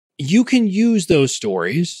you can use those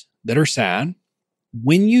stories that are sad.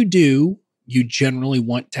 When you do, you generally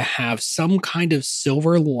want to have some kind of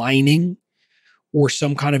silver lining or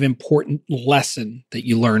some kind of important lesson that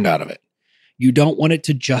you learned out of it. You don't want it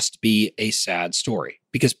to just be a sad story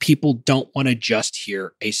because people don't want to just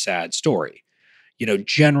hear a sad story.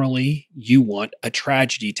 Generally, you want a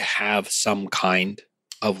tragedy to have some kind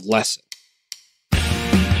of lesson.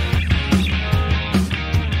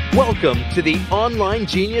 Welcome to the Online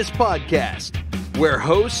Genius Podcast, where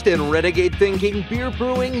host and renegade-thinking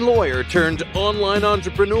beer-brewing lawyer turned online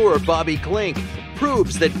entrepreneur Bobby Klinck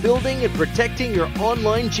proves that building and protecting your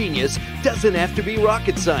online genius doesn't have to be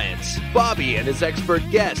rocket science. Bobby and his expert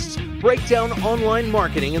guests break down online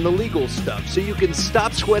marketing and the legal stuff so you can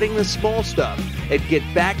stop sweating the small stuff and get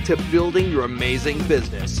back to building your amazing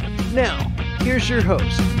business. Now, here's your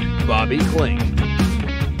host, Bobby Klinck.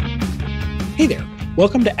 Hey there.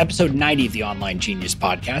 Welcome to episode 90 of the Online Genius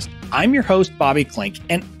Podcast. I'm your host, Bobby Klinck,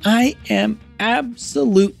 and I am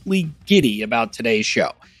absolutely giddy about today's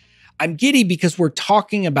show. I'm giddy because we're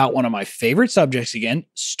talking about one of my favorite subjects again,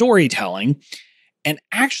 storytelling. And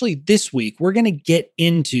actually this week, we're going to get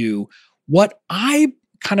into what I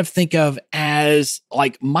kind of think of as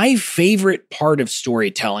like my favorite part of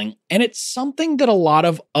storytelling. And it's something that a lot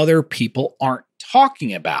of other people aren't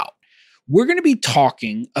talking about. We're going to be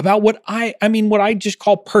talking about what I just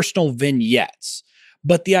call personal vignettes.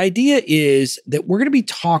 But the idea is that we're going to be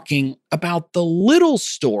talking about the little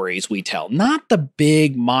stories we tell, not the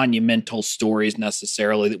big monumental stories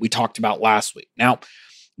necessarily that we talked about last week. Now,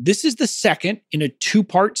 this is the second in a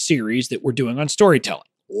two-part series that we're doing on storytelling.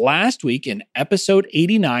 Last week in episode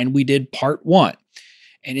 89, we did part 1.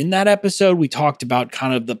 And in that episode, we talked about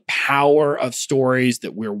kind of the power of stories,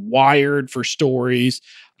 that we're wired for stories,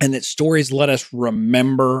 and that stories let us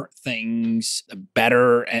remember things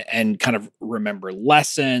better and kind of remember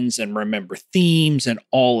lessons and remember themes and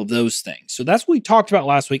all of those things. So that's what we talked about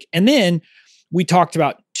last week. And then we talked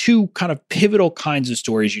about two kind of pivotal kinds of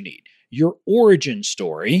stories you need. Your origin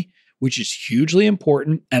story, which is hugely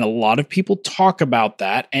important. And a lot of people talk about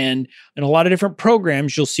that. And in a lot of different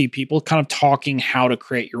programs, you'll see people kind of talking how to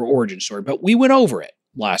create your origin story. But we went over it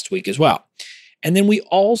last week as well. And then we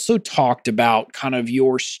also talked about kind of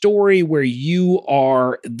your story where you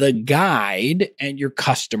are the guide and your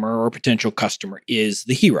customer or potential customer is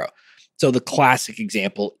the hero. So the classic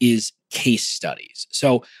example is case studies.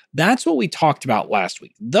 So that's what we talked about last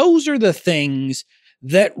week. Those are the things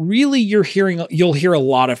that really you'll hear a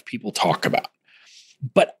lot of people talk about.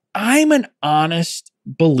 But I'm an honest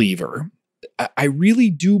believer. I really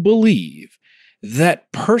do believe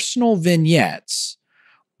that personal vignettes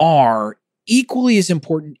are equally as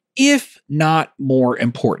important, if not more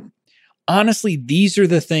important. Honestly, these are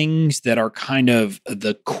the things that are kind of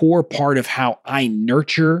the core part of how I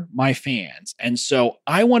nurture my fans. And so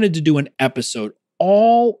I wanted to do an episode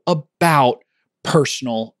all about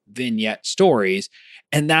personal vignette stories.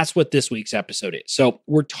 And that's what this week's episode is. So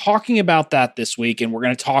we're talking about that this week, and we're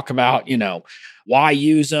going to talk about, why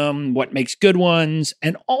use them, what makes good ones,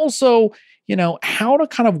 and also, how to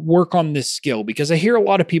kind of work on this skill, because I hear a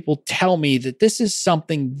lot of people tell me that this is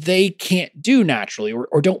something they can't do naturally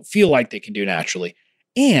or don't feel like they can do naturally.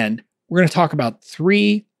 And we're going to talk about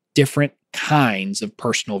 3 different kinds of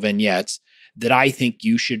personal vignettes that I think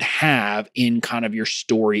you should have in kind of your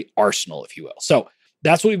story arsenal, if you will. So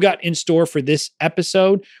that's what we've got in store for this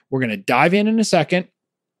episode. We're going to dive in a second.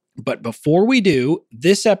 But before we do,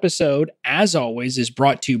 this episode, as always, is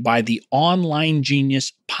brought to you by the Online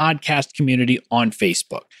Genius podcast community on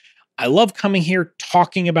Facebook. I love coming here,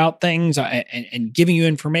 talking about things and giving you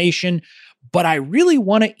information, but I really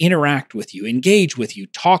want to interact with you, engage with you,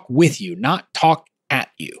 talk with you, not talk at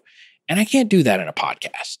you. And I can't do that in a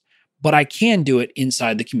podcast, but I can do it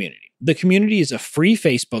inside the community. The community is a free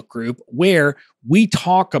Facebook group where we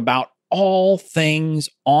talk about all things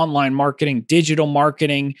online marketing, digital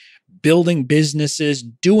marketing, building businesses,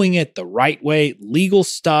 doing it the right way, legal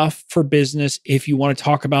stuff for business if you want to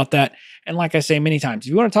talk about that. And like I say many times, if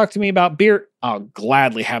you want to talk to me about beer, I'll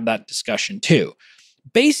gladly have that discussion too.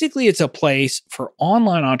 Basically, it's a place for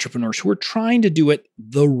online entrepreneurs who are trying to do it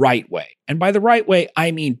the right way. And by the right way,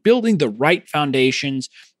 I mean building the right foundations,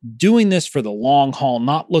 doing this for the long haul,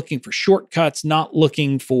 not looking for shortcuts, not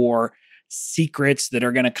looking for secrets that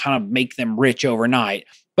are going to kind of make them rich overnight,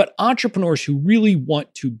 but entrepreneurs who really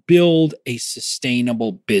want to build a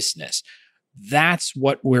sustainable business. That's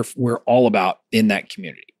what we're all about in that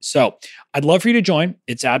community. So I'd love for you to join.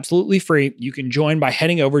 It's absolutely free. You can join by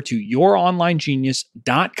heading over to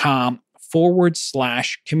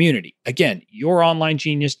youronlinegenius.com/community. Again,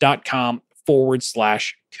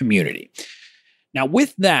 youronlinegenius.com/community. Now,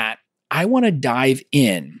 with that, I want to dive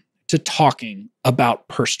in to talking about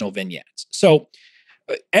personal vignettes. So,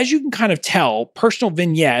 as you can kind of tell, personal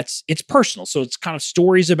vignettes, it's personal. So it's kind of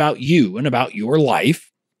stories about you and about your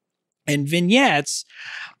life. And vignettes,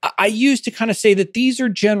 I use to kind of say that these are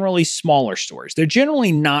generally smaller stories. They're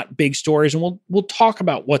generally not big stories, and we'll talk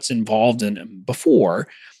about what's involved in them before.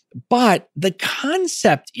 But the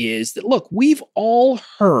concept is that, look, we've all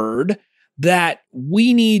heard that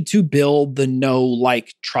we need to build the know,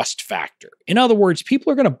 like, trust factor. In other words,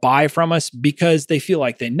 people are going to buy from us because they feel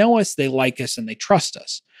like they know us, they like us, and they trust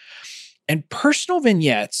us. And personal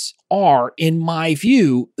vignettes are, in my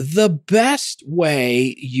view, the best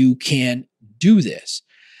way you can do this.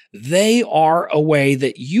 They are a way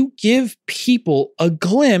that you give people a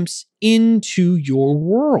glimpse into your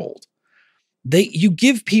world. You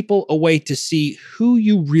give people a way to see who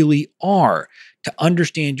you really are, to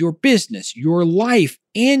understand your business, your life,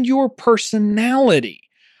 and your personality.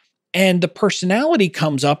 And the personality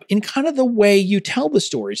comes up in kind of the way you tell the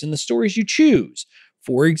stories and the stories you choose.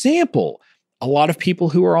 For example, a lot of people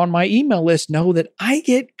who are on my email list know that I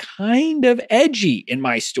get kind of edgy in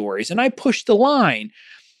my stories and I push the line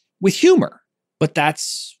with humor, but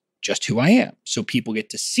that's just who I am. So people get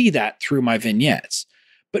to see that through my vignettes.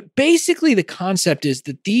 But basically, the concept is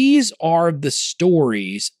that these are the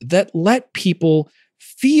stories that let people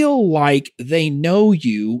feel like they know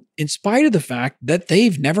you in spite of the fact that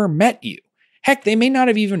they've never met you. Heck, they may not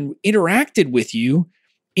have even interacted with you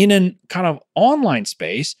in a kind of online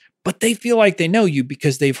space, but they feel like they know you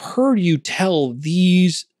because they've heard you tell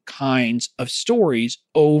these kinds of stories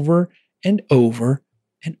over and over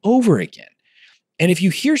and over again. And if you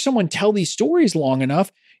hear someone tell these stories long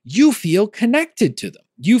enough, you feel connected to them.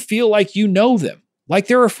 You feel like you know them, like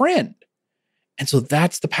they're a friend. And so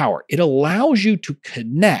that's the power. It allows you to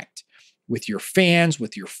connect with your fans,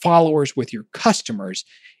 with your followers, with your customers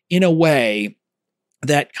in a way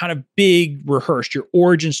that kind of big rehearsed your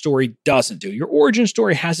origin story doesn't do. Your origin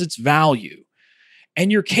story has its value,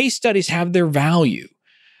 and your case studies have their value,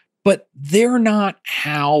 but they're not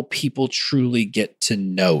how people truly get to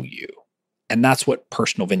know you. And that's what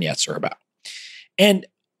personal vignettes are about. And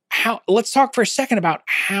let's talk for a second about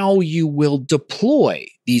how you will deploy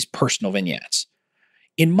these personal vignettes.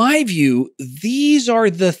 In my view, these are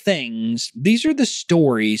the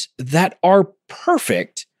stories that are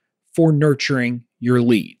perfect for nurturing your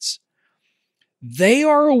leads. They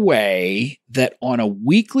are a way that on a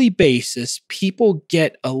weekly basis, people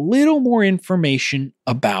get a little more information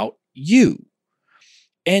about you.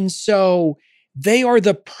 And so they are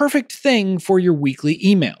the perfect thing for your weekly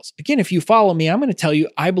emails. Again, if you follow me, I'm going to tell you,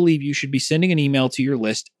 I believe you should be sending an email to your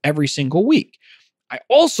list every single week. I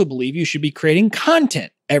also believe you should be creating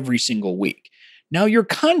content every single week. Now, your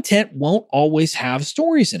content won't always have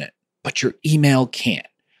stories in it, but your email can.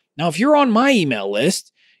 Now, if you're on my email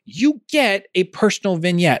list, you get a personal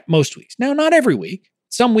vignette most weeks. Now, not every week.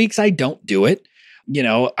 Some weeks I don't do it. You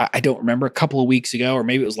know, I don't remember, a couple of weeks ago, or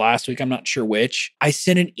maybe it was last week, I'm not sure which, I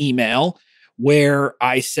sent an email where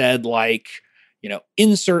I said, like, you know,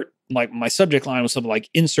 insert, like, my subject line was something like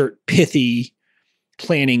insert pithy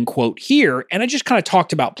planning quote here. And I just kind of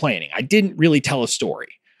talked about planning. I didn't really tell a story.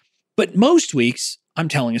 But most weeks I'm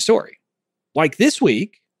telling a story. Like this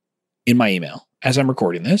week in my email, as I'm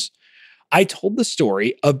recording this, I told the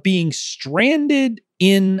story of being stranded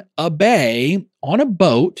in a bay on a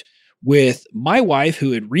boat with my wife,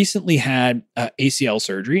 who had recently had ACL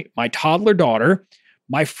surgery, my toddler daughter,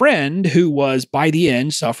 my friend who was by the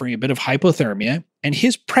end suffering a bit of hypothermia, and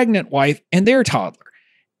his pregnant wife and their toddler,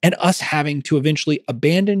 and us having to eventually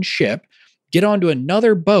abandon ship, get onto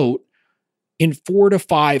another boat in 4 to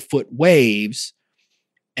 5 foot waves,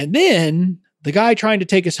 and then the guy trying to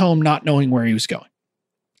take us home not knowing where he was going.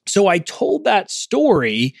 So I told that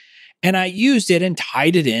story and I used it and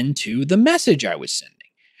tied it into the message I was sending.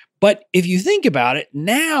 But if you think about it,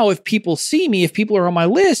 now if people see me, if people are on my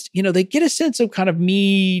list, you know, they get a sense of kind of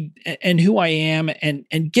me and who I am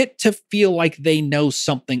and get to feel like they know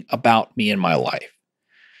something about me in my life.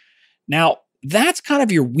 Now, that's kind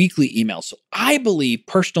of your weekly email. So I believe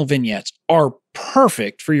personal vignettes are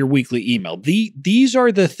perfect for your weekly email. These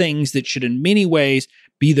are the things that should in many ways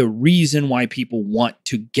be the reason why people want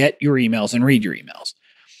to get your emails and read your emails.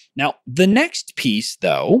 Now, the next piece,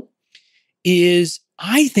 though, is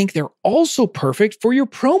I think they're also perfect for your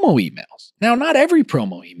promo emails. Now, not every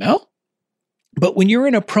promo email, but when you're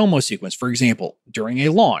in a promo sequence, for example, during a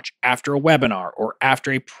launch, after a webinar, or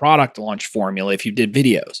after a product launch formula, if you did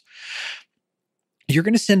videos, you're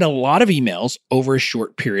going to send a lot of emails over a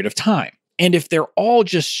short period of time. And if they're all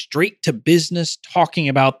just straight to business, talking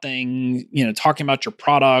about things, talking about your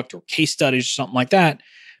product or case studies or something like that,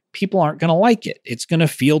 people aren't going to like it. It's going to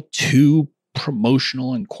feel too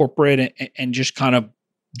promotional and corporate and just kind of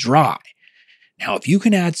dry. Now, if you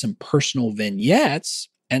can add some personal vignettes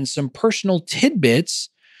and some personal tidbits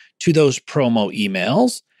to those promo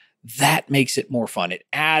emails, that makes it more fun. It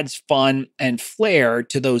adds fun and flair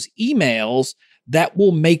to those emails that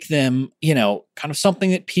will make them, kind of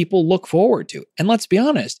something that people look forward to. And let's be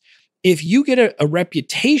honest, if you get a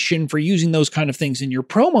reputation for using those kind of things in your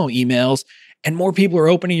promo emails and more people are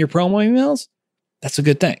opening your promo emails, that's a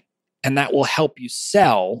good thing. And that will help you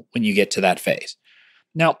sell when you get to that phase.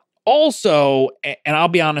 Now, also, and I'll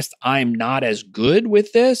be honest, I'm not as good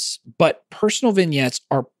with this, but personal vignettes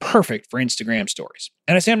are perfect for Instagram stories.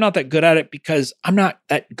 And I say I'm not that good at it because I'm not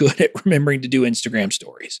that good at remembering to do Instagram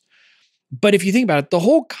stories. But if you think about it, the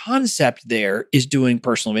whole concept there is doing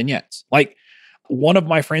personal vignettes. Like one of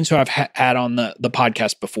my friends who I've had on the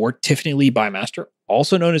podcast before, Tiffany Lee Bymaster,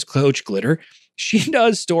 also known as Coach Glitter, she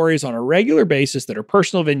does stories on a regular basis that are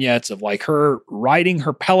personal vignettes of like her riding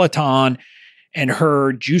her Peloton and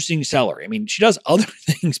her juicing celery. I mean, she does other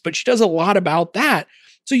things, but she does a lot about that.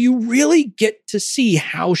 So you really get to see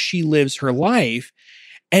how she lives her life.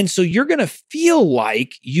 And so you're going to feel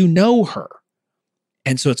like you know her.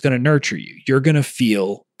 And so it's going to nurture you. You're going to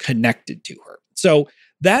feel connected to her. So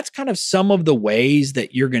that's kind of some of the ways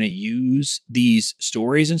that you're going to use these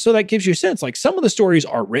stories. And so that gives you a sense, like some of the stories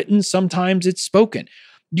are written, sometimes it's spoken.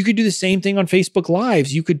 You could do the same thing on Facebook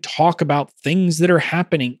Lives. You could talk about things that are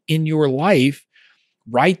happening in your life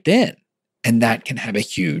right then, and that can have a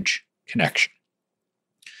huge connection.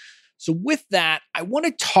 So with that, I want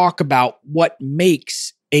to talk about what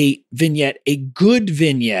makes a vignette a good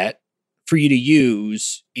vignette for you to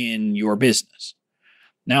use in your business.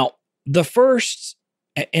 Now, the first,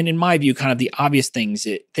 and in my view, kind of the obvious thing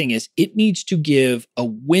is it needs to give a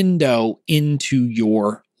window into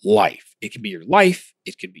your life. It can be your life,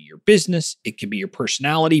 it could be your business, it could be your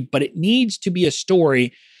personality, but it needs to be a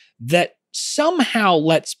story that somehow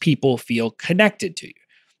lets people feel connected to you.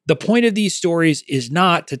 The point of these stories is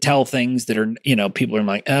not to tell things that are, people are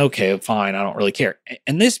like, okay, fine, I don't really care.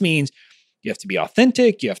 And this means you have to be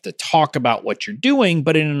authentic, you have to talk about what you're doing,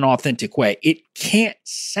 but in an authentic way. It can't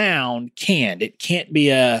sound canned. It can't be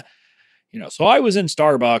so I was in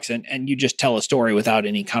Starbucks and you just tell a story without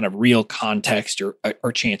any kind of real context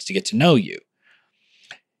or chance to get to know you.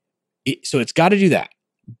 So it's got to do that.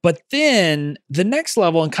 But then the next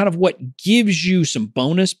level and kind of what gives you some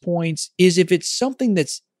bonus points is if it's something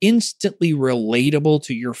that's instantly relatable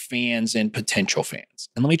to your fans and potential fans.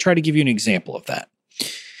 And let me try to give you an example of that.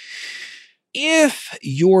 If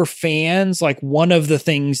your fans, like one of the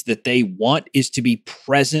things that they want is to be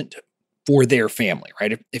present for their family,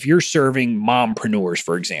 right? If you're serving mompreneurs,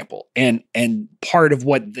 for example, and part of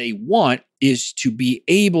what they want is to be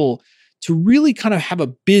able to really kind of have a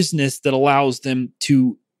business that allows them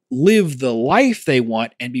to live the life they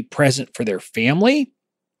want and be present for their family,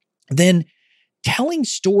 then telling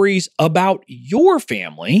stories about your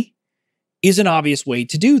family is an obvious way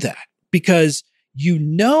to do that because you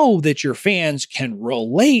know that your fans can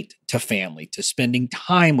relate to family, to spending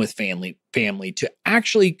time with family, to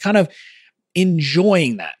actually kind of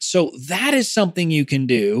enjoying that. So that is something you can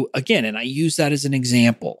do. Again, and I use that as an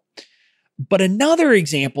example. But another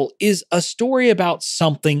example is a story about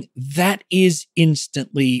something that is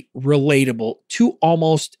instantly relatable to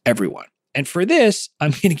almost everyone. And for this,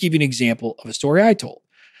 I'm going to give you an example of a story I told.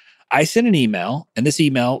 I sent an email, and this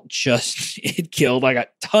email it killed. I got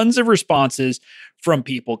tons of responses from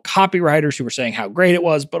people, copywriters who were saying how great it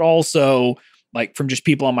was, but also like from just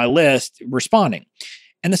people on my list responding.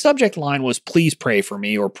 And the subject line was, please pray for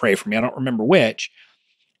me or pray for me. I don't remember which.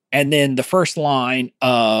 And then the first line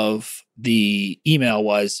of the email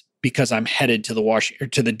was, because I'm headed to the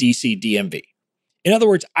DC DMV. In other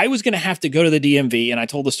words, I was going to have to go to the DMV, and I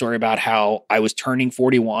told the story about how I was turning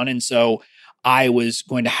 41. And so I was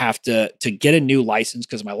going to have to get a new license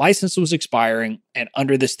because my license was expiring. And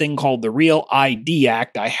under this thing called the Real ID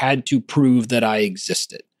Act, I had to prove that I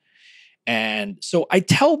existed. And so I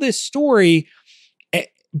tell this story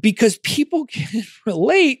because people can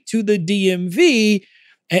relate to the DMV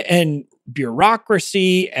and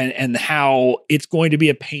bureaucracy and how it's going to be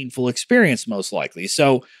a painful experience, most likely.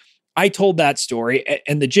 So I told that story,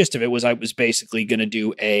 and the gist of it was I was basically going to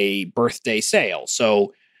do a birthday sale.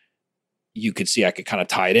 So you could see I could kind of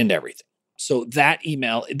tie it into everything. So that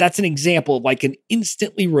email, that's an example of like an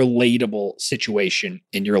instantly relatable situation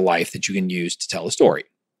in your life that you can use to tell a story.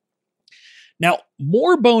 Now,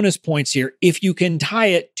 more bonus points here if you can tie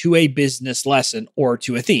it to a business lesson or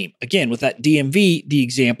to a theme. Again, with that DMV, the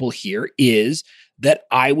example here is that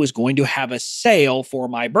I was going to have a sale for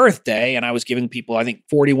my birthday, and I was giving people, I think,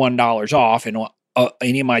 $41 off in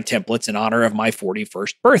any of my templates in honor of my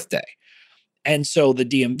 41st birthday. And so the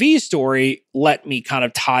DMV story let me kind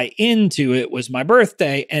of tie into it was my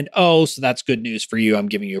birthday, and so that's good news for you. I'm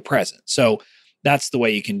giving you a present. So that's the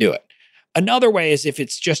way you can do it. Another way is if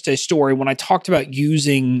it's just a story. When I talked about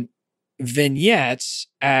using vignettes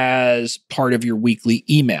as part of your weekly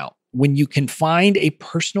email, when you can find a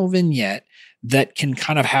personal vignette that can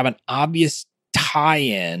kind of have an obvious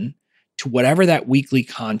tie-in to whatever that weekly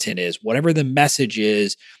content is, whatever the message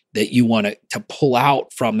is that you want to pull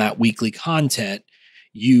out from that weekly content,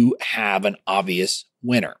 you have an obvious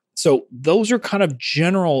winner. So those are kind of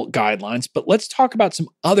general guidelines, but let's talk about some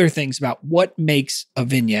other things about what makes a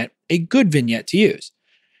vignette a good vignette to use.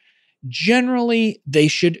 Generally, they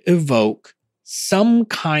should evoke some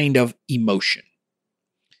kind of emotion.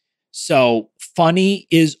 So funny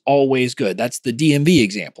is always good. That's the DMV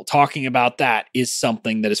example. Talking about that is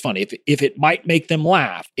something that is funny. If it might make them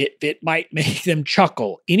laugh, it might make them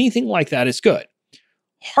chuckle, anything like that is good.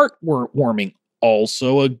 Heartwarming,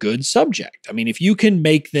 also a good subject. I mean, if you can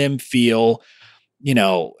make them feel,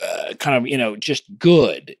 just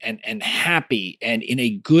good and happy and in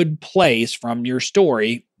a good place from your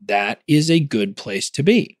story, that is a good place to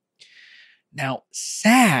be. Now,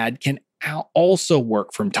 sad can also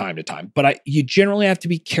work from time to time, but you generally have to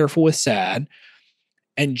be careful with sad.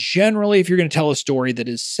 And generally, if you're going to tell a story that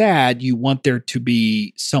is sad, you want there to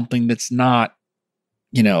be something that's not,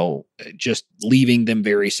 just leaving them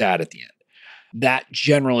very sad at the end. That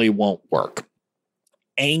generally won't work.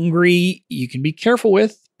 Angry, you can be careful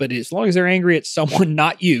with, but as long as they're angry at someone,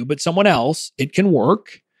 not you, but someone else, it can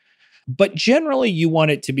work. But generally, you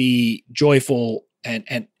want it to be joyful and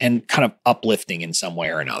kind of uplifting in some way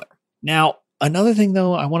or another. Now, another thing,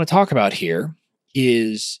 though, I want to talk about here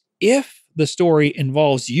is if the story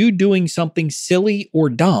involves you doing something silly or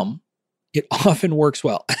dumb, it often works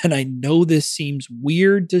well. And I know this seems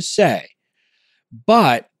weird to say,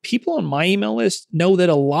 but people on my email list know that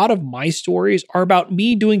a lot of my stories are about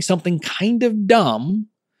me doing something kind of dumb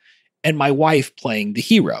and my wife playing the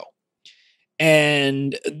hero.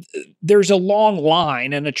 And there's a long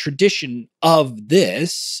line and a tradition of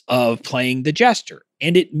this, of playing the jester.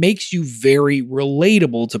 And it makes you very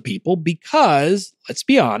relatable to people because, let's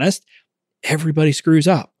be honest, everybody screws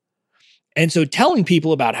up. And so telling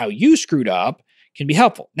people about how you screwed up can be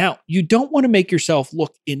helpful. Now, you don't want to make yourself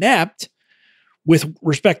look inept with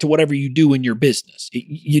respect to whatever you do in your business.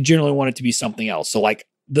 You generally want it to be something else. So like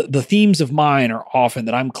the themes of mine are often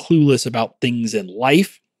that I'm clueless about things in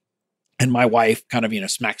life, and my wife kind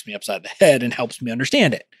of, smacks me upside the head and helps me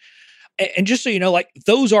understand it. And just so you know, like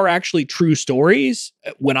those are actually true stories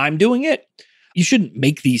when I'm doing it. You shouldn't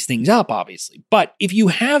make these things up, obviously. But if you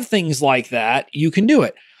have things like that, you can do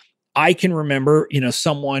it. I can remember,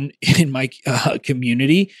 someone in my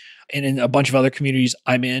community and in a bunch of other communities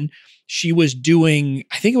I'm in, she was doing,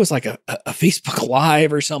 I think it was like a Facebook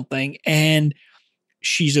Live or something. And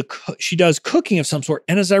she does cooking of some sort.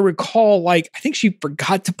 And as I recall, I think she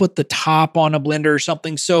forgot to put the top on a blender or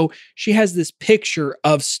something. So she has this picture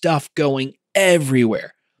of stuff going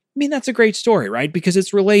everywhere. I mean, that's a great story, right? Because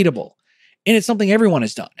it's relatable. And it's something everyone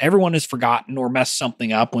has done. Everyone has forgotten or messed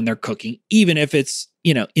something up when they're cooking, even if it's,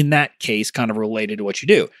 in that case, kind of related to what you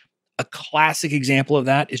do. A classic example of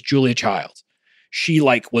that is Julia Childs. She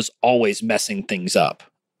was always messing things up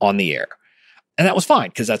on the air. And that was fine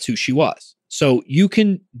because that's who she was. So you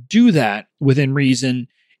can do that within reason.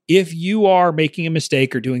 If you are making a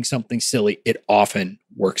mistake or doing something silly, it often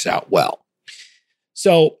works out well.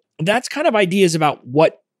 So that's kind of ideas about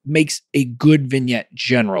what makes a good vignette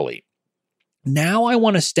generally. Now I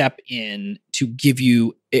want to step in to give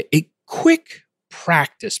you a quick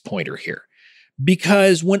practice pointer here,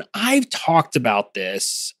 because when I've talked about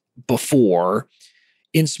this before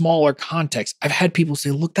in smaller contexts, I've had people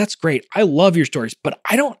say, look, that's great. I love your stories, but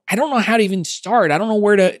I don't know how to even start. I don't know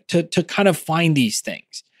where to kind of find these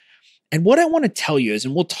things. And what I want to tell you is,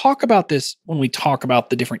 and we'll talk about this when we talk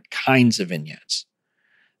about the different kinds of vignettes,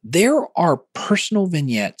 there are personal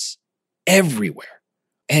vignettes everywhere.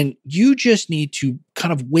 And you just need to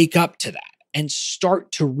kind of wake up to that and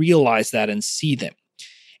start to realize that and see them.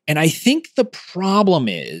 And I think the problem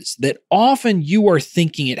is that often you are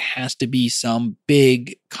thinking it has to be some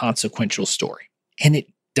big consequential story, and it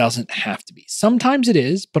doesn't have to be. Sometimes it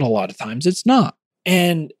is, but a lot of times it's not.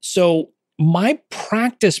 And so my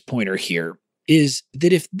practice pointer here is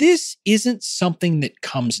that if this isn't something that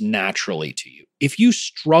comes naturally to you, if you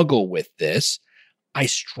struggle with this, I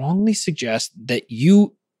strongly suggest that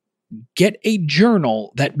you get a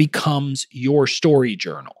journal that becomes your story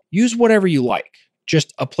journal. Use whatever you like,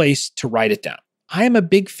 just a place to write it down. I am a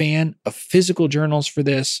big fan of physical journals for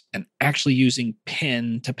this and actually using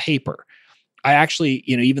pen to paper. I actually,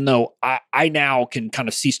 even though I now can kind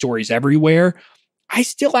of see stories everywhere, I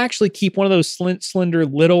still actually keep one of those slender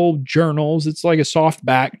little journals. It's like a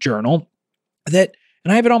softback journal and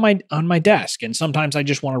I have it on my desk. And sometimes I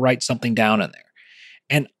just want to write something down in there.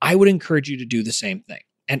 And I would encourage you to do the same thing.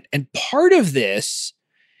 And part of this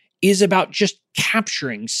is about just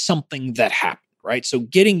capturing something that happened, right? So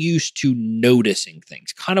getting used to noticing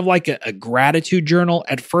things, kind of like a gratitude journal.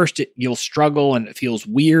 At first, you'll struggle and it feels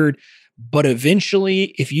weird. But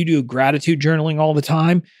eventually, if you do gratitude journaling all the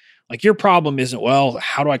time, like your problem isn't, well,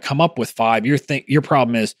 how do I come up with 5? Your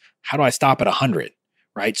problem is, how do I stop at 100,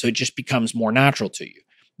 right? So it just becomes more natural to you.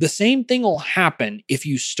 The same thing will happen if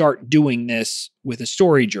you start doing this with a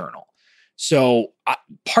story journal. So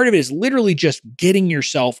part of it is literally just getting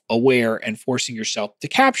yourself aware and forcing yourself to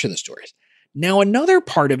capture the stories. Now, another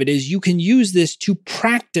part of it is you can use this to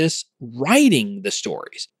practice writing the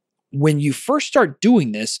stories. When you first start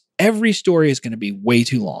doing this, every story is going to be way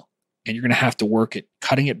too long, and you're going to have to work at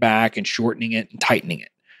cutting it back and shortening it and tightening it.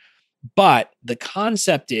 But the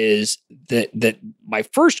concept is that my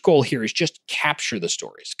first goal here is just capture the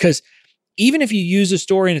stories. Because even if you use a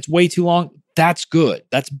story and it's way too long, that's good.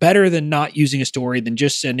 That's better than not using a story, than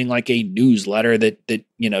just sending like a newsletter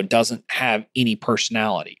that doesn't have any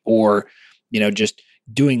personality, or just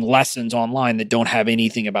doing lessons online that don't have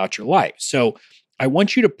anything about your life. So I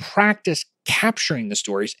want you to practice capturing the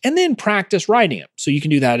stories and then practice writing them. So you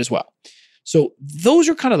can do that as well. So those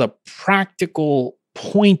are kind of the practical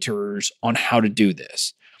pointers on how to do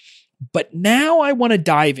this. But now I want to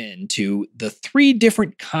dive into the 3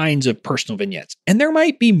 different kinds of personal vignettes. And there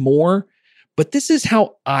might be more, but this is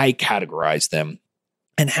how I categorize them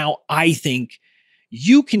and how I think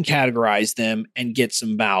you can categorize them and get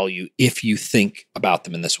some value if you think about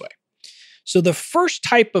them in this way. So the first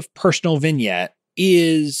type of personal vignette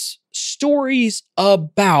is stories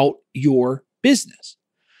about your business.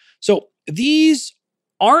 So these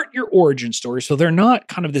aren't your origin stories. So they're not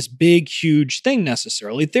kind of this big, huge thing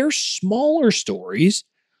necessarily. They're smaller stories,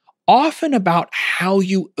 often about how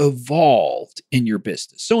you evolved in your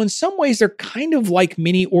business. So in some ways, they're kind of like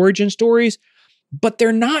mini origin stories, but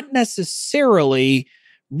they're not necessarily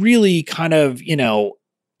really kind of,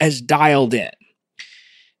 as dialed in.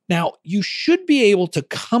 Now, you should be able to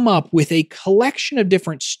come up with a collection of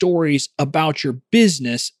different stories about your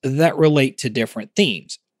business that relate to different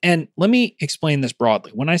themes. And let me explain this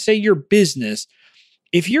broadly. When I say your business,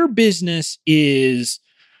 if your business is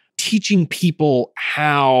teaching people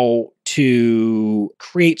how to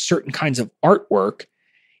create certain kinds of artwork,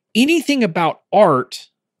 anything about art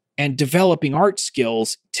and developing art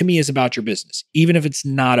skills to me is about your business, even if it's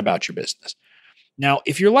not about your business. Now,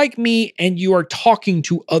 if you're like me and you are talking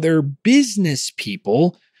to other business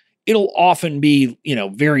people, it'll often be,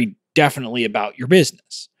 very definitely about your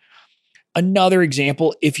business. Another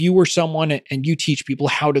example, if you were someone and you teach people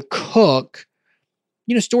how to cook,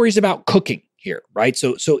 stories about cooking here, right?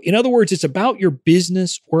 So in other words, it's about your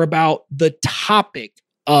business or about the topic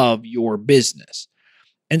of your business.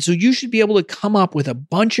 And so you should be able to come up with a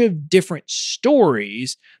bunch of different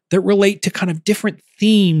stories that relate to kind of different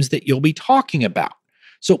themes that you'll be talking about.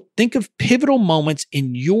 So think of pivotal moments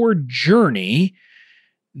in your journey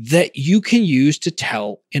that you can use to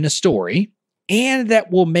tell in a story and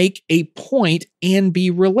that will make a point and be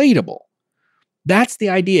relatable. That's the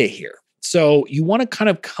idea here. So you want to kind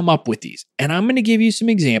of come up with these. And I'm going to give you some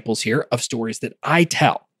examples here of stories that I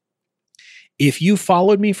tell. If you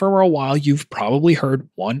followed me for a while, you've probably heard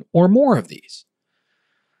one or more of these.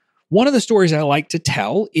 One of the stories I like to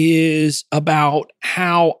tell is about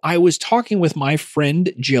how I was talking with my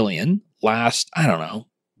friend Jillian last,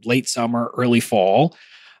 late summer, early fall.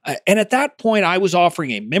 And at that point, I was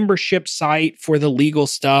offering a membership site for the legal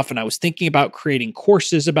stuff, and I was thinking about creating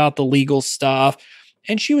courses about the legal stuff.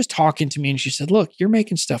 And she was talking to me and she said, look, you're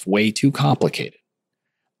making stuff way too complicated.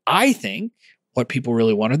 I think what people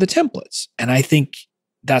really want are the templates. And I think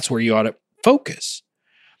that's where you ought to focus.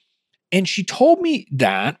 And she told me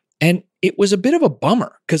that, and it was a bit of a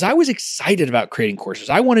bummer because I was excited about creating courses.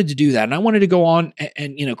 I wanted to do that. And I wanted to go on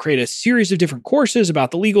and create a series of different courses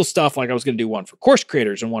about the legal stuff. Like I was going to do one for course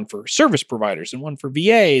creators and one for service providers and one for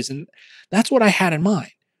VAs. And that's what I had in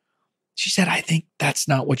mind. She said, I think that's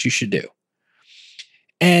not what you should do.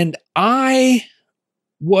 And I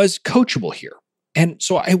was coachable here. And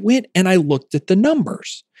so I went and I looked at the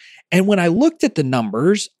numbers. And when I looked at the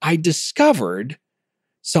numbers, I discovered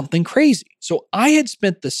something crazy. So I had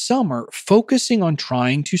spent the summer focusing on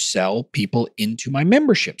trying to sell people into my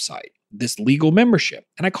membership site, this legal membership.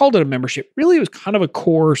 And I called it a membership. Really, it was kind of a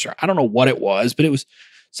course, or I don't know what it was, but it was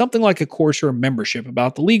something like a course or a membership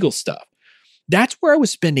about the legal stuff. That's where I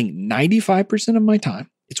was spending 95% of my time.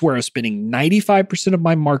 It's where I was spending 95% of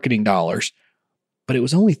my marketing dollars, but it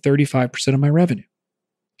was only 35% of my revenue.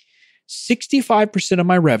 65% of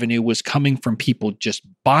my revenue was coming from people just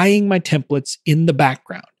buying my templates in the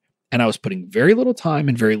background. And I was putting very little time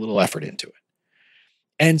and very little effort into it.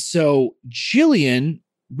 And so Jillian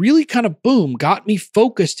really kind of, got me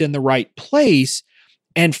focused in the right place.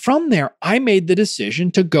 And from there, I made the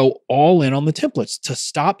decision to go all in on the templates, to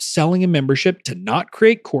stop selling a membership, to not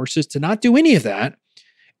create courses, to not do any of that,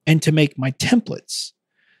 and to make my templates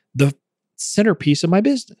the centerpiece of my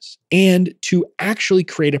business, and to actually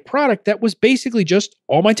create a product that was basically just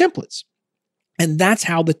all my templates. And that's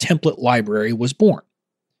how the template library was born.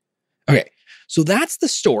 Okay, so that's the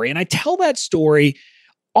story. And I tell that story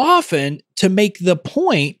often to make the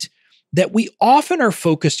point that we often are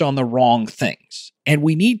focused on the wrong things. And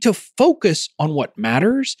we need to focus on what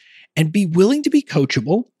matters and be willing to be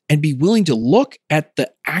coachable and be willing to look at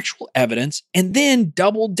the actual evidence and then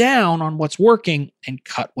double down on what's working and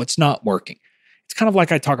cut what's not working. It's kind of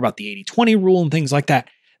like I talk about the 80-20 rule and things like that.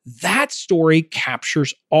 That story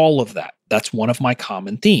captures all of that. That's one of my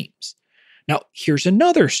common themes. Now, here's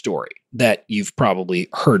another story that you've probably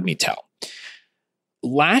heard me tell.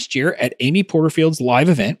 Last year at Amy Porterfield's live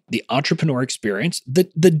event, the Entrepreneur Experience,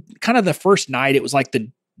 the kind of the first night, it was like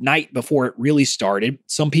the night before it really started,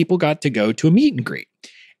 some people got to go to a meet and greet.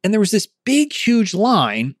 And there was this big, huge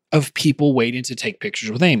line of people waiting to take pictures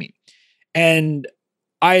with Amy. And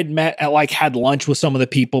I had had lunch with some of the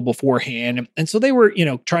people beforehand. And so they were,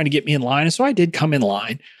 trying to get me in line. And so I did come in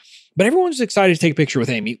line, but everyone was excited to take a picture with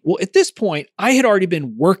Amy. Well, at this point, I had already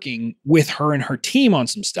been working with her and her team on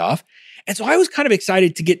some stuff. And so I was kind of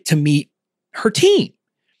excited to get to meet her team.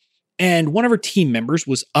 And one of her team members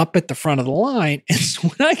was up at the front of the line. And so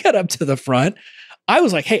when I got up to the front, I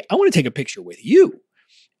was like, hey, I want to take a picture with you.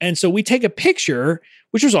 And so we take a picture,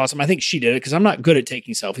 which was awesome. I think she did it because I'm not good at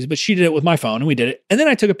taking selfies, but she did it with my phone and we did it. And then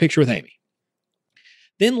I took a picture with Amy.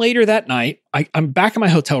 Then later that night, I'm back in my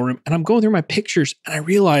hotel room and I'm going through my pictures and I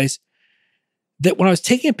realized that when I was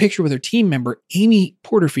taking a picture with her team member, Amy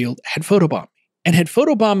Porterfield had photobombed me and had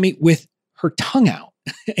photobombed me with her tongue out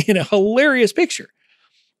in a hilarious picture.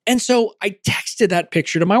 And so I texted that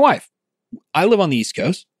picture to my wife. I live on the East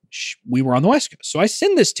Coast. We were on the West Coast. So I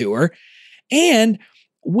send this to her. And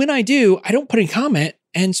when I do, I don't put any comment.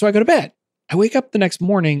 And so I go to bed. I wake up the next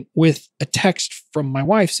morning with a text from my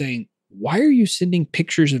wife saying, why are you sending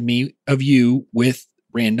pictures of you with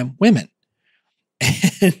random women?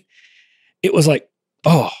 And it was like,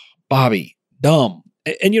 oh, Bobby, dumb.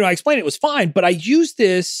 And, I explained it was fine, but I used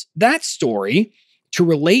that story to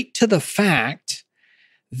relate to the fact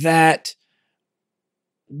that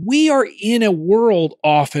we are in a world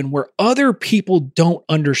often where other people don't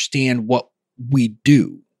understand what we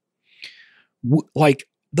do. Like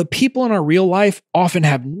the people in our real life often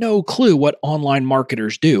have no clue what online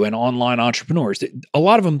marketers do and online entrepreneurs. A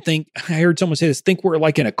lot of them think, I heard someone say this, think we're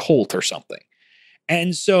like in a cult or something.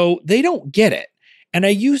 And so they don't get it. And I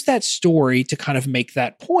use that story to kind of make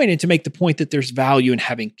that point and to make the point that there's value in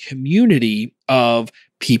having community of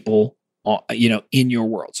people, in your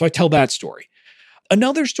world. So I tell that story.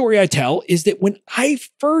 Another story I tell is that when I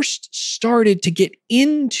first started to get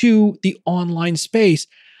into the online space,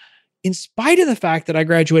 in spite of the fact that I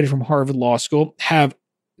graduated from Harvard Law School, have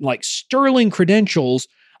like sterling credentials,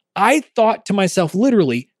 I thought to myself,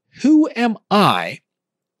 literally, who am I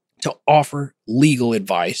to offer legal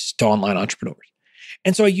advice to online entrepreneurs?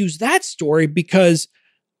 And so I use that story because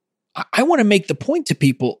I want to make the point to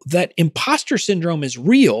people that imposter syndrome is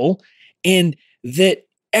real and that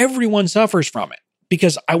everyone suffers from it,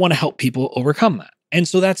 because I want to help people overcome that. And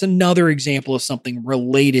so that's another example of something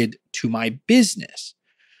related to my business.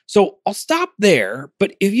 So I'll stop there,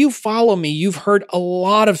 but if you follow me, you've heard a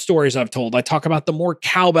lot of stories I've told. I talk about the More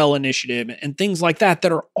Cowbell Initiative and things like that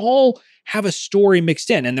are all have a story mixed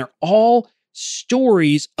in, and they're all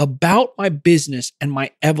stories about my business and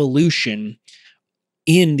my evolution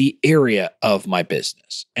in the area of my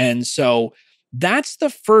business. And so that's the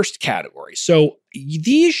first category. So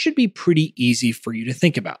these should be pretty easy for you to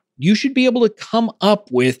think about. You should be able to come up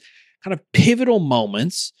with kind of pivotal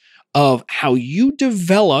moments of how you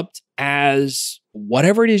developed as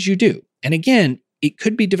whatever it is you do. And again, it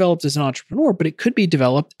could be developed as an entrepreneur, but it could be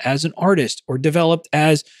developed as an artist or developed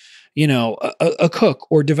as, a cook,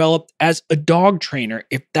 or developed as a dog trainer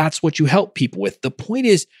if that's what you help people with. The point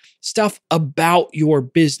is stuff about your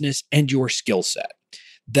business and your skill set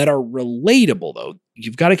that are relatable, though.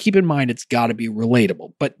 You've got to keep in mind it's got to be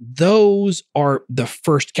relatable. But those are the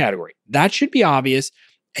first category. That should be obvious,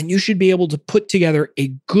 and you should be able to put together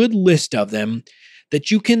a good list of them that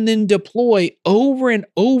you can then deploy over and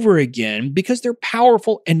over again because they're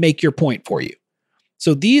powerful and make your point for you.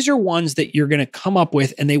 So these are ones that you're going to come up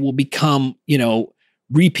with, and they will become,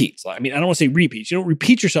 repeats. I mean, I don't want to say repeats. You don't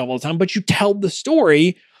repeat yourself all the time, but you tell the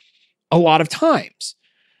story a lot of times.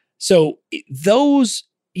 So those,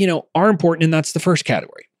 are important, and that's the first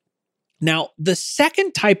category. Now, the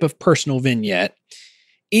second type of personal vignette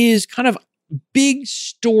is kind of big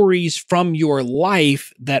stories from your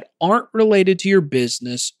life that aren't related to your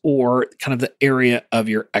business or kind of the area of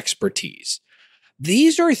your expertise.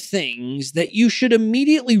 These are things that you should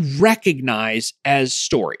immediately recognize as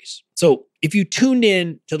stories. So if you tuned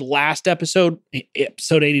in to the last episode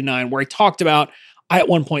 89, where I talked about, I at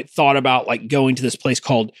one point thought about like going to this place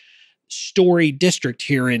called Story District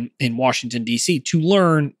here in Washington, D.C. to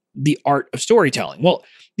learn the art of storytelling. Well,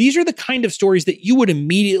 these are the kind of stories that you would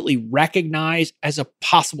immediately recognize as a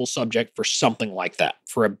possible subject for something like that,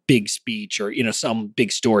 for a big speech or, some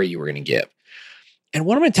big story you were going to give. And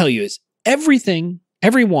what I'm going to tell you is everyone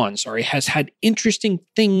has had interesting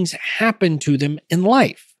things happen to them in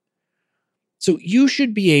life. So you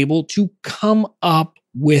should be able to come up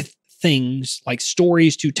with things like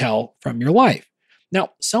stories to tell from your life.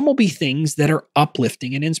 Now, some will be things that are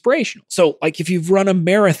uplifting and inspirational. So like if you've run a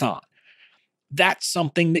marathon, that's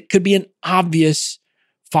something that could be an obvious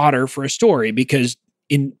fodder for a story, because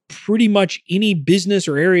in pretty much any business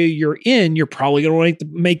or area you're in, you're probably going to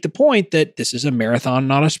make the point that this is a marathon,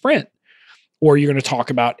 not a sprint. Or you're going to talk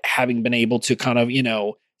about having been able to kind of,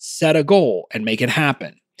 set a goal and make it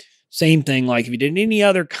happen. Same thing, like if you did any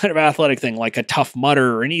other kind of athletic thing, like a Tough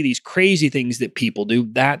Mudder or any of these crazy things that people do,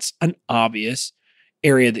 that's an obvious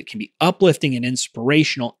area that can be uplifting and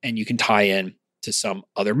inspirational, and you can tie in to some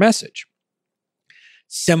other message.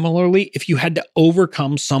 Similarly, if you had to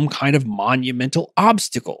overcome some kind of monumental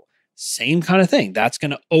obstacle, same kind of thing. That's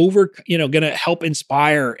going to help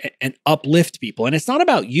inspire and uplift people. And it's not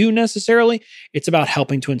about you necessarily. It's about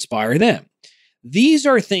helping to inspire them. These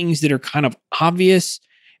are things that are kind of obvious,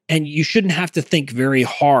 and you shouldn't have to think very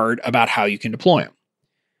hard about how you can deploy them.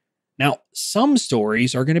 Now, some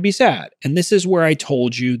stories are going to be sad. And this is where I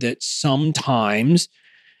told you that sometimes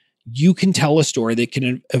you can tell a story that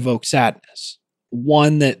can evoke sadness.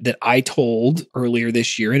 One that I told earlier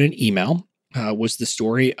this year in an email was the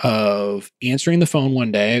story of answering the phone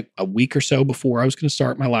one day, a week or so before I was going to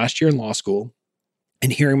start my last year in law school,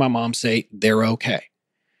 and hearing my mom say, "They're okay."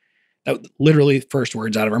 That was literally the first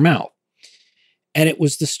words out of her mouth. And it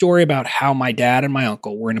was the story about how my dad and my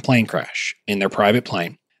uncle were in a plane crash in their private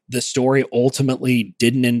plane. The story ultimately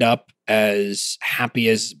didn't end up as happy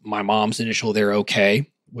as my mom's initial "they're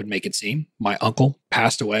okay" would make it seem. My uncle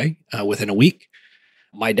passed away within a week.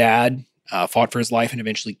 My dad fought for his life and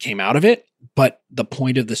eventually came out of it. But the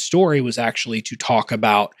point of the story was actually to talk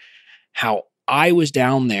about how I was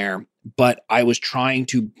down there, but I was trying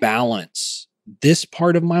to balance this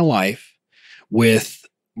part of my life with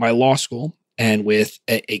my law school and with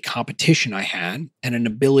a competition I had, and an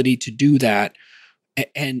ability to do that.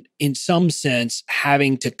 And in some sense,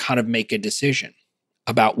 having to kind of make a decision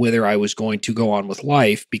about whether I was going to go on with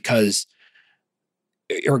life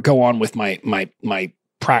or go on with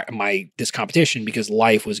this competition, because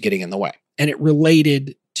life was getting in the way. And it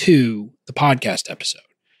related to the podcast episode.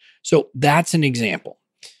 So that's an example.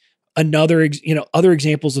 Other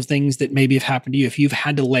examples of things that maybe have happened to you. If you've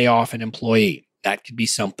had to lay off an employee, that could be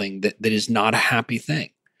something that is not a happy thing,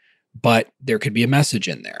 but there could be a message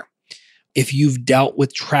in there. If you've dealt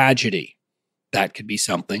with tragedy, that could be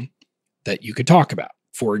something that you could talk about.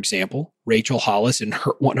 For example, Rachel Hollis in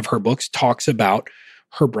one of her books talks about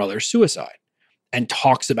her brother's suicide and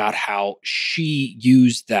talks about how she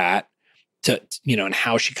used that and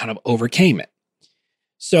how she kind of overcame it.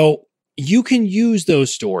 So you can use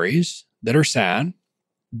those stories that are sad.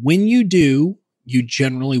 When you do, you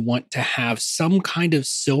generally want to have some kind of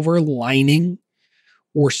silver lining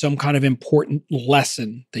or some kind of important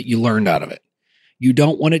lesson that you learned out of it. You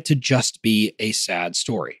don't want it to just be a sad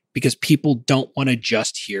story, because people don't want to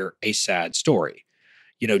just hear a sad story.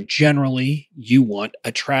 Generally, you want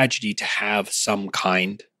a tragedy to have some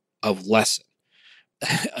kind of lesson.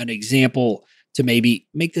 An example to maybe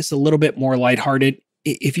make this a little bit more lighthearted: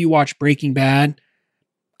 if you watch Breaking Bad,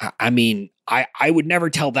 I would never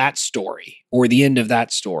tell that story or the end of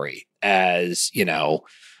that story as,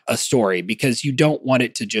 a story because you don't want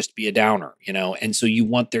it to just be a downer, and so you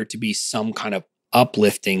want there to be some kind of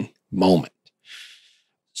uplifting moment.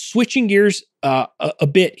 Switching gears a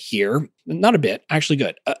bit here, not a bit, actually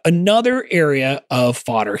good. Another area of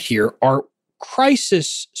fodder here are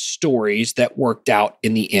crisis stories that worked out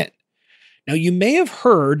in the end. Now, you may have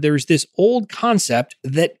heard there's this old concept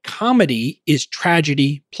that comedy is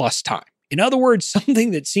tragedy plus time. In other words,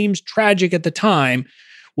 something that seems tragic at the time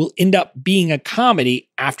will end up being a comedy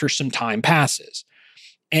after some time passes.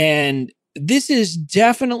 And this is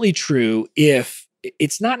definitely true if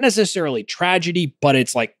it's not necessarily tragedy, but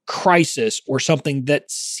it's like crisis or something that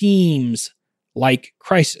seems like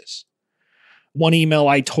crisis. One email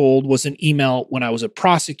I told was an email when I was a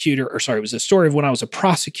prosecutor, it was a story of when I was a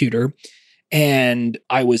prosecutor and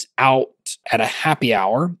I was out at a happy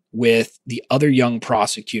hour with the other young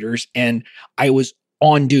prosecutors and I was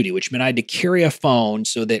on duty, which meant I had to carry a phone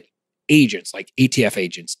so that agents like ATF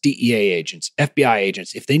agents, DEA agents, FBI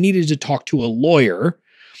agents, if they needed to talk to a lawyer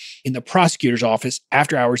in the prosecutor's office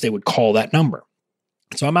after hours, they would call that number.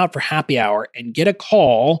 So I'm out for happy hour and get a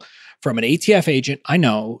call from an ATF agent I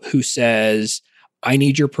know who says, I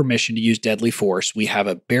need your permission to use deadly force. We have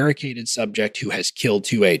a barricaded subject who has killed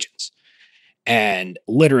 2 agents. And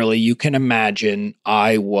literally, you can imagine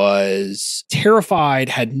I was terrified,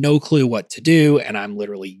 had no clue what to do. And I'm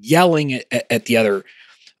literally yelling at the other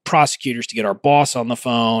prosecutors to get our boss on the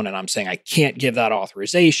phone. And I'm saying, I can't give that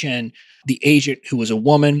authorization. The agent, who was a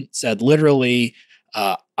woman, said literally,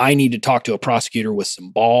 I need to talk to a prosecutor with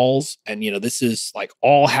some balls. And, this is like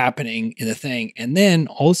all happening in the thing. And then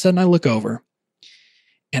all of a sudden I look over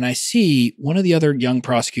and I see one of the other young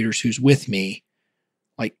prosecutors who's with me,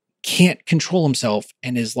 like can't control himself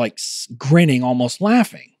and is like grinning, almost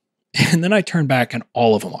laughing. And then I turn back and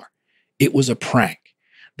all of them are. It was a prank.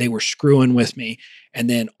 They were screwing with me. And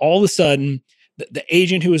then all of a sudden, the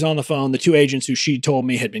agent who was on the phone, the 2 agents who she told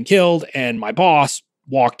me had been killed, and my boss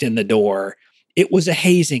walked in the door. It was a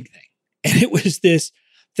hazing thing. And it was this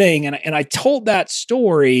thing. And I told that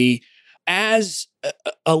story as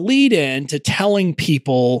a lead in to telling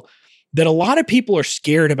people that a lot of people are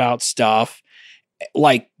scared about stuff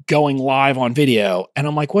like going live on video. And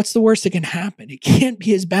I'm like, what's the worst that can happen? It can't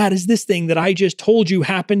be as bad as this thing that I just told you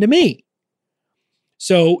happened to me.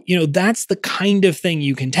 So, that's the kind of thing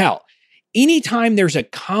you can tell. Anytime there's a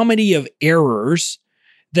comedy of errors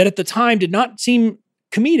that at the time did not seem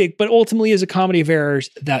comedic, but ultimately is a comedy of errors,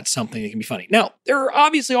 that's something that can be funny. Now, there are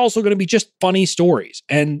obviously also going to be just funny stories.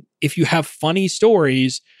 And if you have funny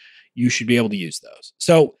stories, you should be able to use those.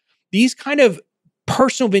 So these kind of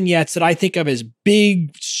personal vignettes that I think of as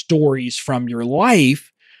big stories from your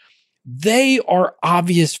life, they are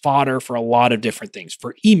obvious fodder for a lot of different things,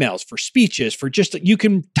 for emails, for speeches, for just, you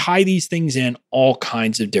can tie these things in all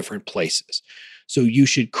kinds of different places. So you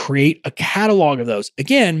should create a catalog of those.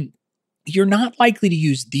 Again, you're not likely to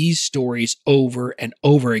use these stories over and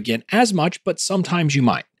over again as much, but sometimes you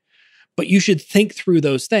might. But you should think through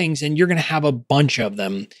those things and you're going to have a bunch of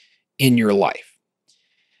them in your life.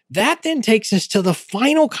 That then takes us to the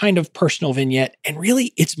final kind of personal vignette, and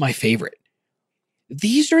really it's my favorite.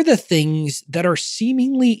 These are the things that are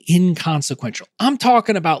seemingly inconsequential. I'm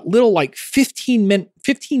talking about little like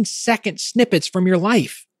 15-second snippets from your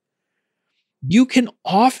life. You can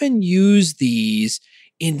often use these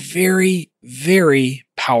in very, very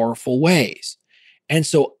powerful ways. And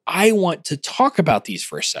so I want to talk about these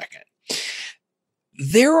for a second.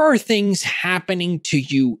 There are things happening to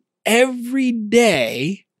you every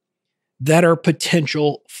day that are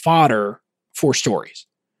potential fodder for stories.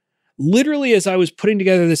 Literally, as I was putting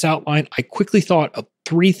together this outline, I quickly thought of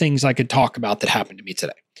 3 things I could talk about that happened to me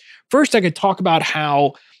today. First, I could talk about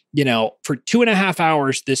how, for 2.5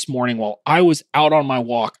 hours this morning while I was out on my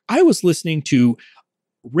walk, I was listening to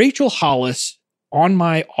Rachel Hollis on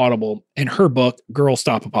my Audible and her book, Girl,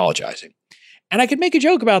 Stop Apologizing. And I could make a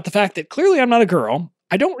joke about the fact that clearly I'm not a girl.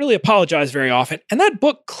 I don't really apologize very often. And that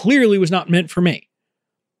book clearly was not meant for me.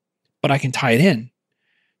 But I can tie it in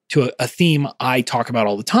to a theme I talk about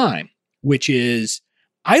all the time, which is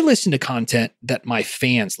I listen to content that my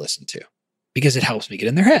fans listen to because it helps me get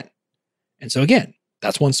in their head. And so again,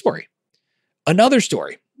 that's one story. Another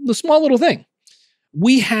story, the small little thing.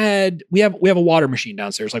 We have a water machine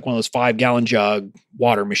downstairs, like one of those 5-gallon jug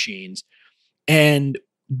water machines. And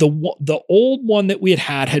the old one that we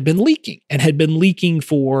had been leaking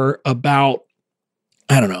for about,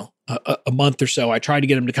 I don't know, a month or so. I tried to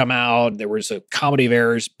get them to come out. There was a comedy of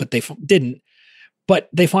errors, but they didn't. But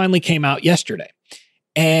they finally came out yesterday,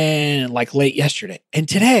 and like late yesterday. And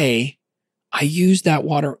today I used that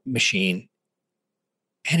water machine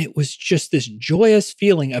And it was just this joyous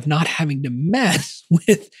feeling of not having to mess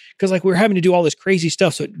with, because like we were having to do all this crazy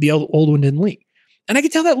stuff so the old one didn't leak. And I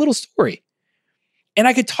could tell that little story. And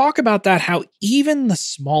I could talk about that, how even the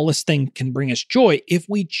smallest thing can bring us joy if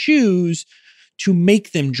we choose to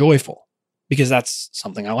make them joyful, because that's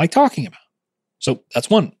something I like talking about. So that's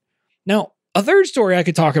one. Now, a third story I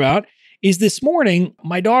could talk about is this morning,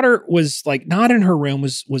 my daughter was like not in her room,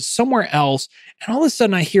 was somewhere else. And all of a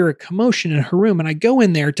sudden I hear a commotion in her room, and I go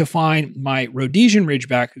in there to find my Rhodesian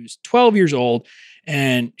Ridgeback, who's 12 years old.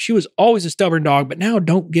 And she was always a stubborn dog, but now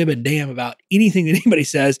don't give a damn about anything that anybody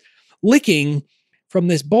says, licking from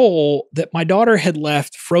this bowl that my daughter had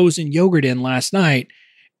left frozen yogurt in last night.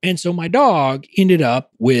 And so my dog ended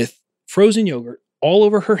up with frozen yogurt all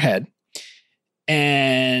over her head.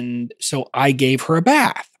 And so I gave her a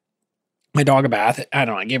bath. My dog a bath. I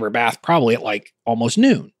don't know. I gave her a bath probably at like almost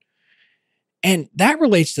noon. And that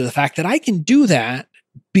relates to the fact that I can do that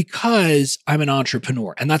because I'm an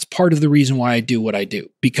entrepreneur. And that's part of the reason why I do what I do,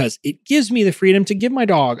 because it gives me the freedom to give my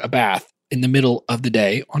dog a bath in the middle of the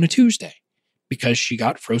day on a Tuesday, because she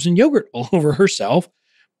got frozen yogurt all over herself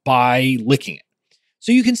by licking it.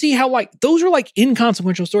 So you can see how like those are like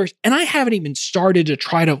inconsequential stories. And I haven't even started to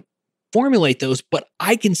try to formulate those, but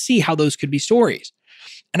I can see how those could be stories.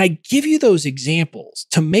 And I give you those examples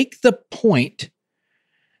to make the point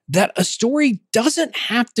that a story doesn't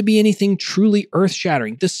have to be anything truly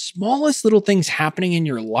earth-shattering. The smallest little things happening in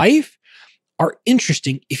your life are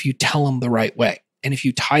interesting if you tell them the right way and if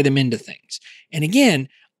you tie them into things. And again,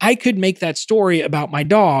 I could make that story about my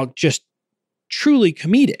dog just truly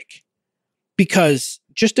comedic, because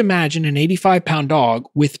just imagine an 85-pound dog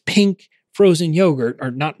with pink frozen yogurt, or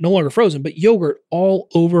no longer frozen, but yogurt all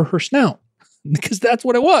over her snout, because that's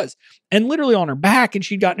what it was. And literally on her back, and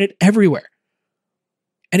she'd gotten it everywhere.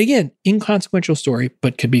 And again, inconsequential story,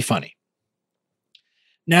 but could be funny.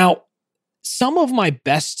 Now, some of my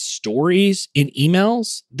best stories in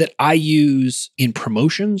emails that I use in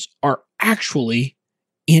promotions are actually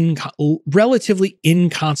relatively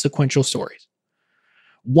inconsequential stories.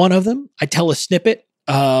 One of them, I tell a snippet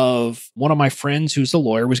of one of my friends who's a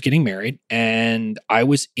lawyer was getting married, and I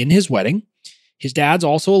was in his wedding. His dad's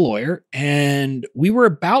also a lawyer, and we were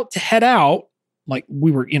about to head out. Like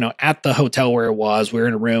we were, at the hotel where it was. We were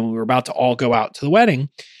in a room. We were about to all go out to the wedding,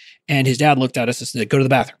 and his dad looked at us and said, "Go to the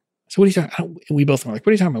bathroom." So what are you talking about? We both were like, "What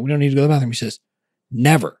are you talking about? We don't need to go to the bathroom." He says,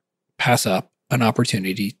 "Never pass up an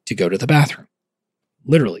opportunity to go to the bathroom."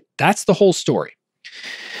 Literally, that's the whole story.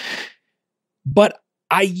 But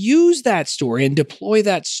I use that story and deploy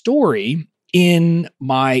that story in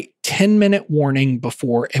my 10-minute warning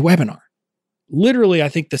before a webinar. Literally, I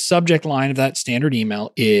think the subject line of that standard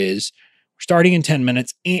email is starting in 10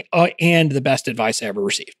 minutes and the best advice I ever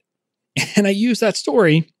received. And I use that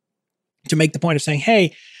story to make the point of saying,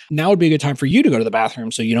 hey, now would be a good time for you to go to the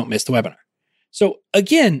bathroom so you don't miss the webinar. So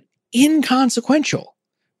again, inconsequential,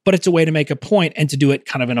 but it's a way to make a point and to do it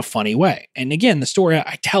kind of in a funny way. And again, the story,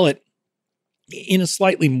 I tell it in a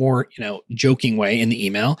slightly more, joking way in the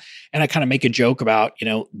email. And I kind of make a joke about,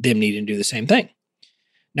 them needing to do the same thing.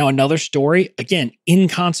 Now, another story, again,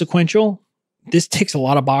 inconsequential. This ticks a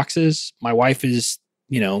lot of boxes. My wife is,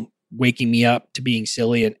 waking me up to being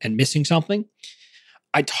silly and missing something.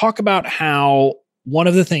 I talk about how one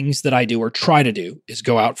of the things that I do or try to do is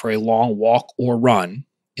go out for a long walk or run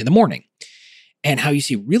in the morning, and how you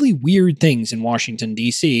see really weird things in Washington,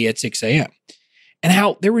 D.C. at 6 a.m. And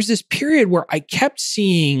how there was this period where I kept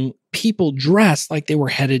seeing people dressed like they were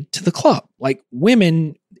headed to the club, like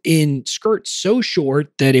women in skirts so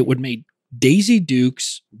short that it would make Daisy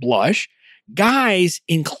Dukes blush, guys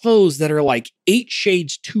in clothes that are like 8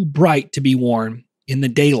 shades too bright to be worn in the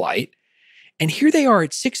daylight. And here they are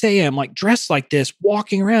at 6 a.m., like dressed like this,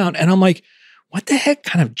 walking around. And I'm like, what the heck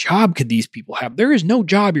kind of job could these people have? There is no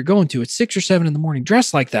job you're going to at 6 or 7 in the morning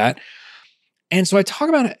dressed like that. And so I talk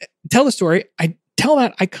about it, tell the story. I tell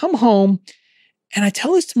that, I come home and I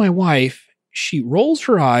tell this to my wife. She rolls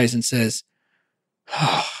her eyes and says,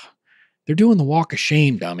 "Oh, they're doing the walk of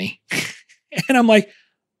shame, dummy." And I'm like,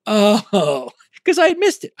 oh, because I had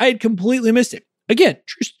missed it. I had completely missed it. Again,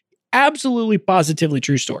 true, absolutely positively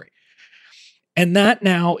true story. And that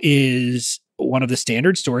now is one of the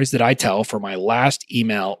standard stories that I tell for my last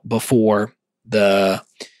email before the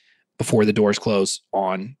doors close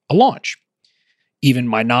on a launch. Even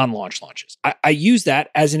my non-launch launches. I use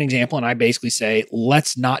that as an example, and I basically say,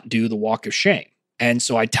 let's not do the walk of shame. And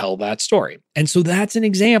so I tell that story. And so that's an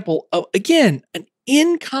example of, again, an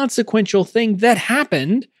inconsequential thing that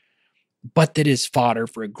happened, but that is fodder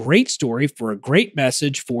for a great story, for a great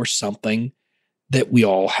message, for something that we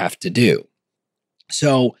all have to do.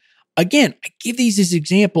 So again, I give these as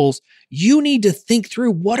examples. You need to think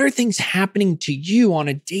through what are things happening to you on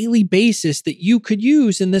a daily basis that you could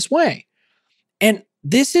use in this way. And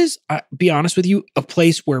this is, be honest with you, a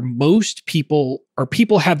place where most people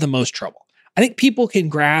have the most trouble. I think people can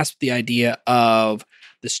grasp the idea of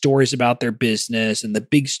the stories about their business and the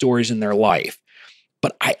big stories in their life.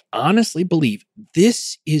 But I honestly believe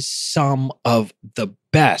this is some of the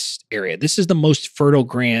best area. This is the most fertile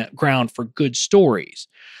ground for good stories.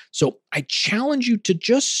 So I challenge you to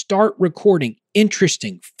just start recording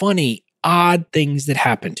interesting, funny, odd things that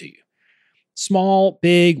happen to you. Small,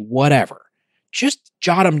 big, whatever. Just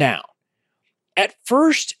jot them down. At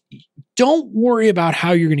first, don't worry about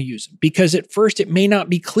how you're going to use them, because at first it may not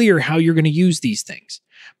be clear how you're going to use these things.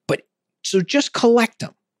 But so just collect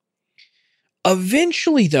them.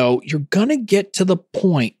 Eventually, though, you're going to get to the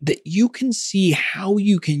point that you can see how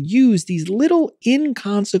you can use these little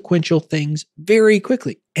inconsequential things very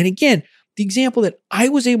quickly. And again, the example that I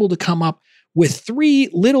was able to come up with 3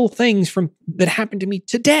 little things that happened to me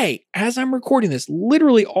today as I'm recording this,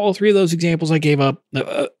 literally all 3 of those examples I gave up,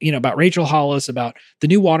 about Rachel Hollis, about the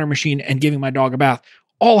new water machine, and giving my dog a bath,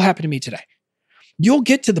 all happened to me today. You'll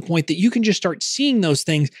get to the point that you can just start seeing those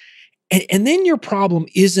things. And then your problem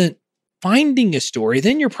isn't finding a story.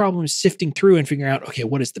 Then your problem is sifting through and figuring out, okay,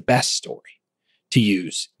 what is the best story to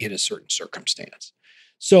use in a certain circumstance?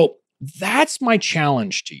 So that's my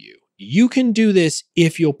challenge to you. You can do this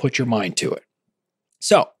if you'll put your mind to it.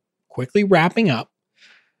 So quickly wrapping up,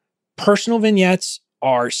 personal vignettes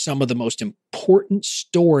are some of the most important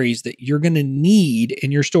stories that you're going to need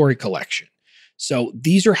in your story collection. So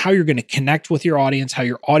these are how you're going to connect with your audience, how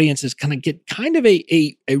your audience is going to get kind of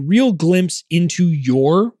a real glimpse into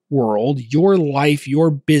your world, your life, your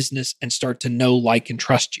business, and start to know, like, and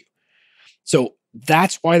trust you. So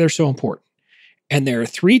that's why they're so important. And there are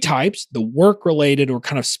 3 types: the work-related or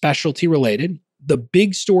kind of specialty-related, the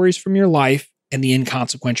big stories from your life, and the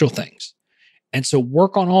inconsequential things. And so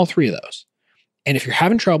work on all 3 of those. And if you're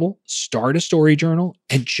having trouble, start a story journal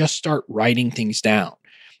and just start writing things down.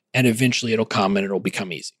 And eventually it'll come and it'll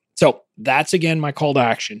become easy. So that's, again, my call to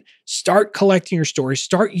action. Start collecting your stories,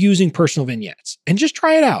 start using personal vignettes, and just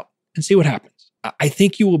try it out and see what happens. I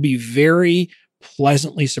think you will be very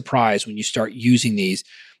pleasantly surprised when you start using these,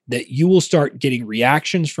 that you will start getting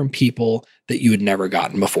reactions from people that you had never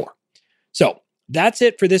gotten before. So that's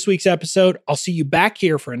it for this week's episode. I'll see you back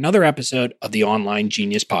here for another episode of the Online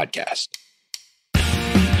Genius Podcast.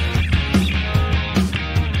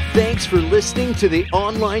 Thanks for listening to the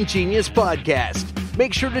Online Genius Podcast.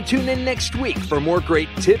 Make sure to tune in next week for more great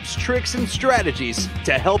tips, tricks, and strategies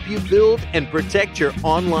to help you build and protect your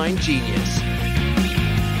online genius.